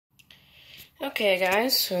Okay,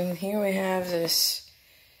 guys, so here we have this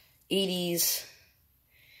 80s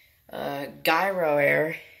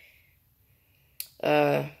Gyroaire,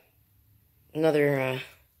 another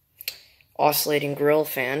oscillating grill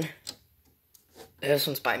fan. This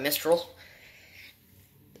one's by Mistral.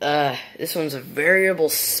 This one's a variable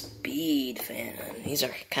speed fan. These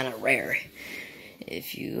are kind of rare,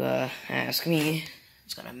 if you ask me.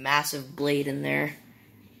 It's got a massive blade in there.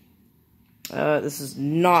 This is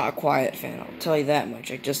not a quiet fan, I'll tell you that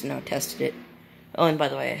much. I just now tested it. Oh, and by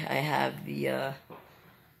the way, I have the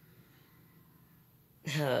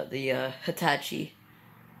Hitachi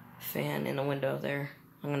fan in the window there.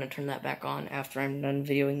 I'm going to turn that back on after I'm done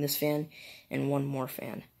videoing this fan, and one more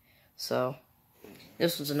fan. So,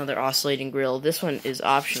 this one's another oscillating grill. This one is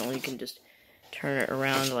optional. You can just turn it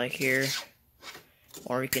around like here,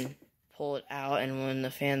 or you can pull it out, and when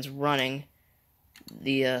the fan's running,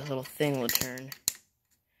 the little thing will turn.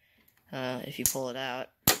 If you pull it out,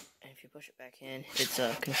 and if you push it back in, it's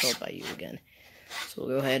controlled by you again. So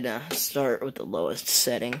we'll go ahead and start with the lowest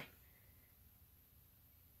setting.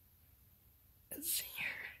 Let's see here.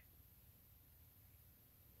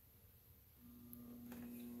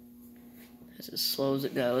 That's as slow as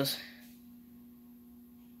it goes,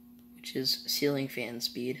 which is ceiling fan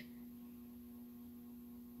speed.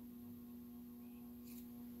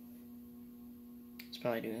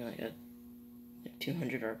 Probably doing like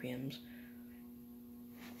 200 RPMs.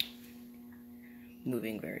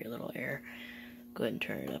 Moving very little air. Go ahead and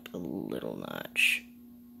turn it up a little notch.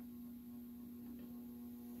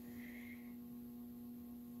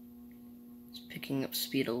 It's picking up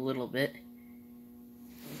speed a little bit.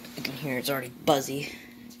 You can hear it's already buzzy.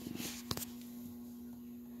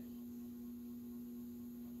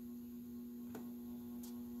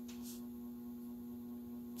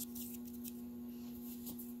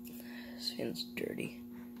 This fan's dirty.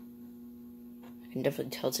 I can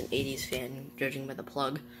definitely tell it's an 80s fan, judging by the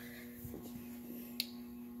plug.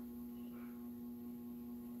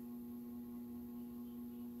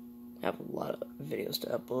 I have a lot of videos to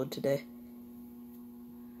upload today.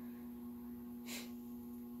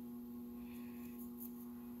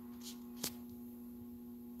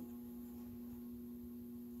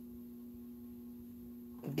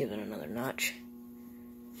 Give it another notch.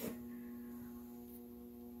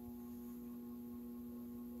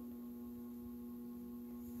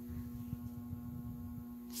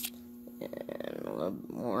 And a little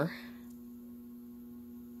bit more.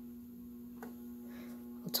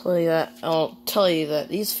 I'll tell you that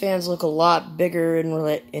these fans look a lot bigger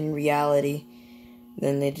in reality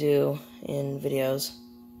than they do in videos.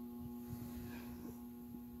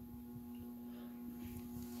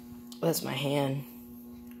 That's my hand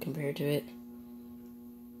compared to it.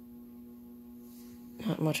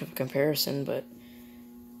 Not much of a comparison, but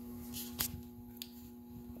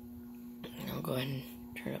I'll go ahead and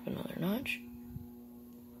turn up another notch.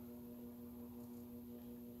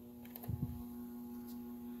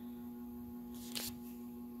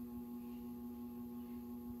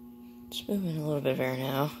 It's moving a little bit of air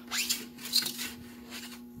now.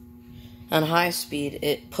 On high speed,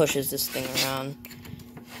 it pushes this thing around.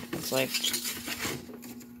 It's like,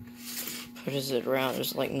 pushes it around.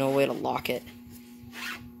 There's like no way to lock it.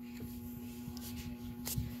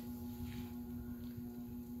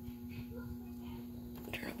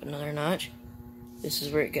 Turn up another notch. This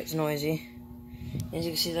is where it gets noisy. As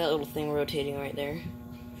you can see that little thing rotating right there.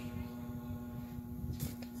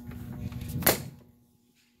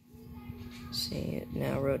 See, it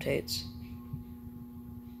now rotates.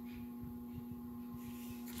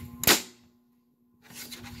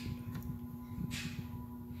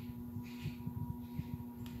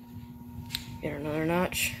 Get another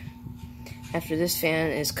notch. After this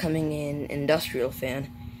fan is coming in industrial fan.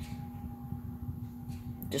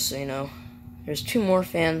 Just so you know. There's two more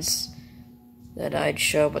fans that I'd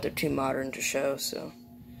show, but they're too modern to show, so.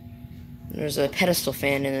 There's a pedestal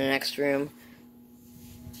fan in the next room.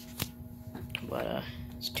 But,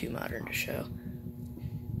 it's too modern to show.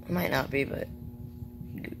 It might not be, but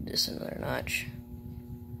give this another notch.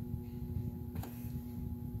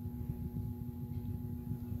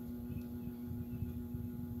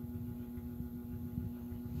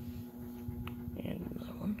 And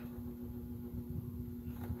another one.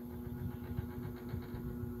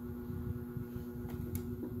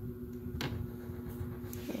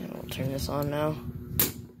 And we'll turn this on now.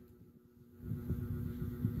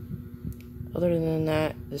 Other than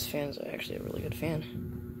that, this fan's actually a really good fan.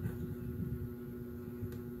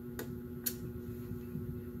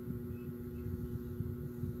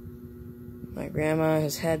 My grandma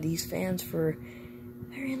has had these fans for a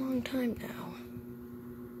very long time now.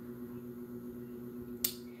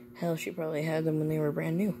 Hell, she probably had them when they were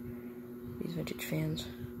brand new. These vintage fans.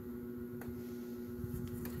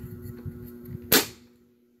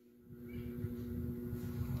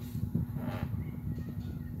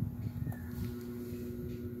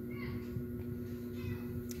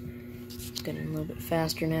 It's getting a little bit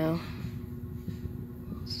faster now.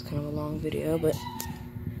 This is kind of a long video, but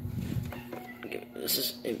this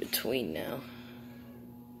is in between now.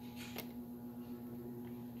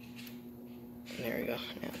 There we go.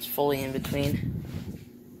 Now it's fully in between.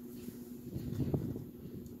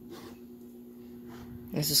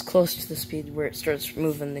 This is close to the speed where it starts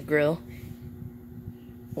moving the grill.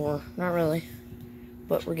 Or, not really.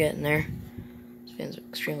 But we're getting there. This fan's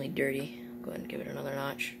extremely dirty. Go ahead and give it another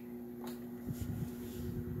notch.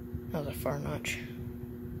 That was a far notch.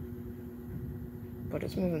 But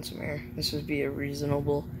it's moving some air. This would be a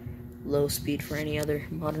reasonable low speed for any other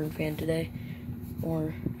modern fan today.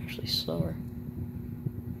 Or actually slower.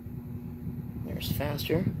 There's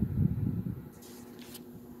faster.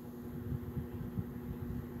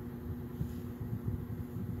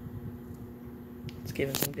 It's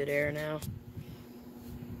giving some good air now.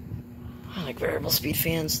 I like variable speed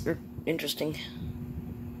fans. They're interesting.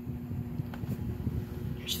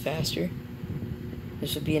 There's faster.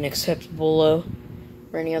 This would be an acceptable low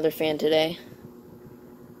for any other fan today.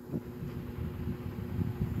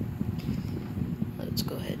 Let's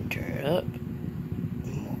go ahead and turn it up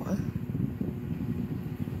more.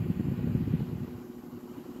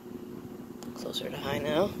 Closer to high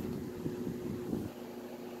now.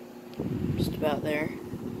 Just about there. Go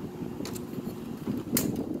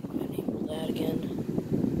ahead and enable that again.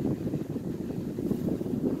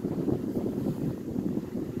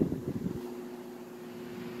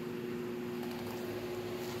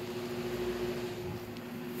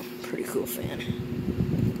 Pretty cool fan.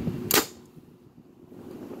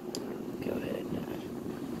 Go ahead and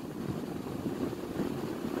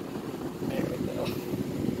there we go.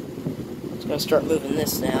 It's gonna start moving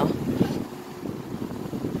this now.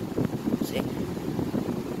 See?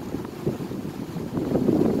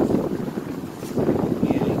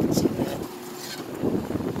 Yeah, you can see that.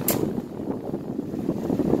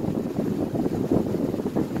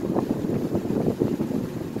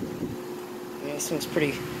 Yeah, this thing's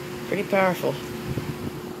pretty powerful.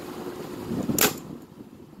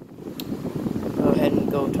 Go ahead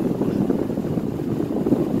and go to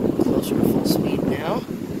closer to full speed now.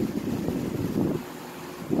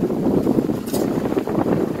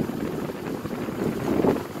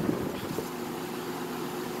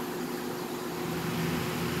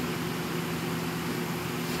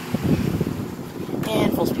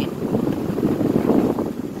 And full speed.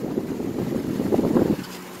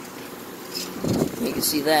 You can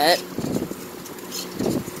see that.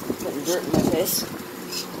 Putting dirt in my face.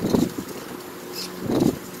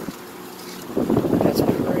 That's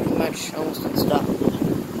pretty much almost unstoppable.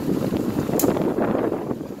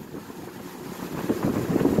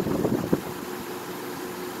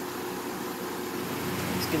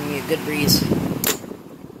 It's giving me a good breeze.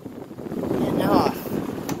 And now off.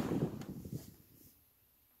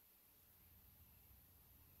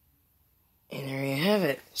 And there you have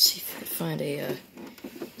it. Let's see if I can find a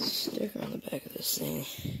sticker on the back of this thing.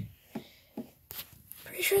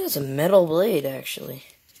 Pretty sure that's a metal blade, actually.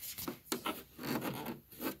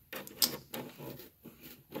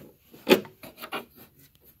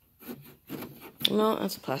 No,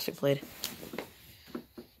 that's a plastic blade.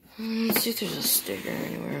 Let's see if there's a sticker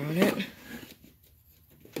anywhere on it.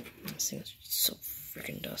 This thing's so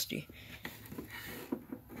freaking dusty.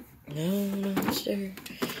 No sticker.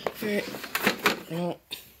 Alright. No.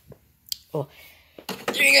 Oh.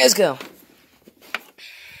 There you guys go.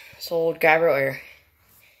 This old Gyroaire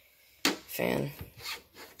fan.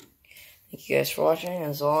 Thank you guys for watching.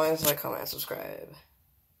 As always, like, comment, subscribe.